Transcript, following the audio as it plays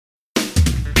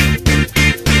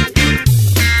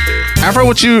Afro,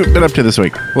 what you been up to this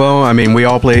week? Well, I mean, we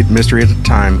all played Mystery of the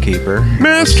Timekeeper.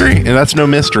 Mystery, and that's no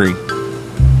mystery.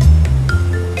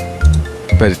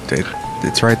 But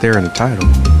it's right there in the title.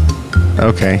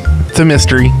 Okay, it's a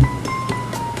mystery.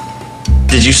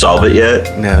 Did you solve it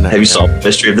yet? No, not Have you yet. solved the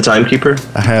Mystery of the Timekeeper?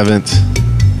 I haven't.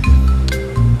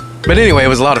 But anyway, it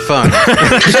was a lot of fun.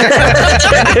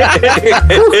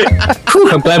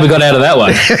 I'm glad we got out of that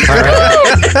one.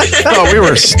 Oh, we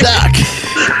were stuck.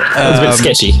 That was a bit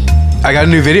sketchy. I got a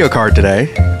new video card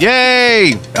today.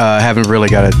 Yay! Haven't really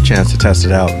got a chance to test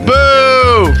it out.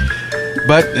 Boo!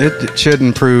 But it should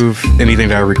improve anything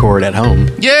that I record at home.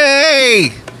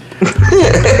 Yay!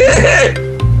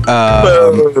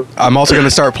 I'm also going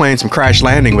to start playing some Crash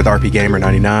Landing with RP Gamer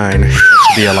 99. That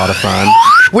should be a lot of fun.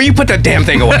 Will you put that damn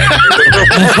thing away?